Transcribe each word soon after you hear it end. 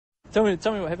Tell me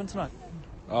what happened tonight.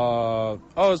 I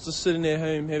was just sitting at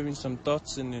home having some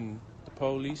thoughts, and then the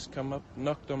police come up,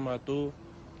 knocked on my door,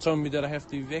 told me that I have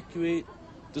to evacuate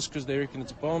just because they reckon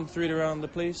it's a bomb threat around the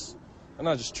place. And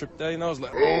I just tripped out and I was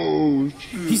like, oh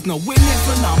shit. He's no winning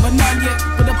phenomenon yet,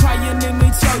 but a pioneer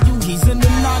may tell you he's an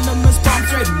anonymous bomb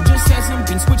threat who just hasn't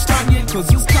been switched on yet. Cause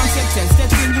his concept has that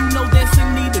thing you know that's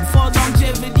needed for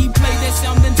longevity. Play that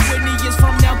sound in 20 years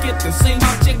from now, get the same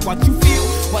object. What you feel,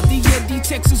 what the ear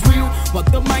detects is real. What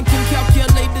the mind can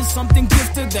calculate is something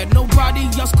gifted that nobody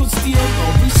else could steal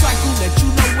or recycle. That you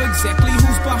know exactly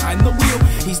who's behind the wheel.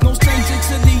 He's no stranger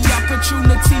to the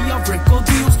opportunity of record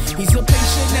deals. He's a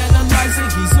patient analyzer,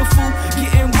 he's a fool,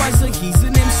 getting wiser. He's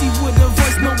an MC with a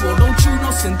voice, no more don't you,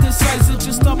 no synthesizer.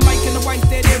 Just a mic and a wife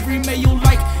that every male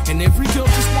like, and every girl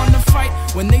just wanna fight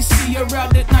when they see her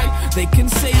out at night. They can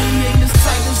say he ain't as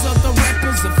tight as other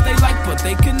rappers if they like, but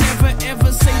they can never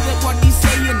ever say that what he's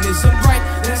saying isn't right.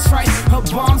 That's right, a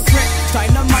bomb threat,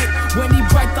 dynamite when he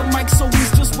bite the mic, so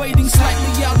he's just waiting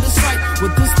slightly out of sight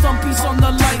with his thumpies on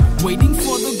the light, waiting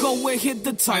for the go ahead.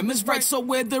 The time is right, so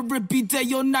whether it be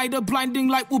day or night, a blinding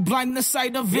light will blind the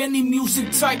sight of any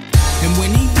music type. And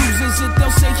when he uses it,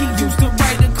 they'll say he used it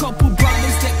right. A couple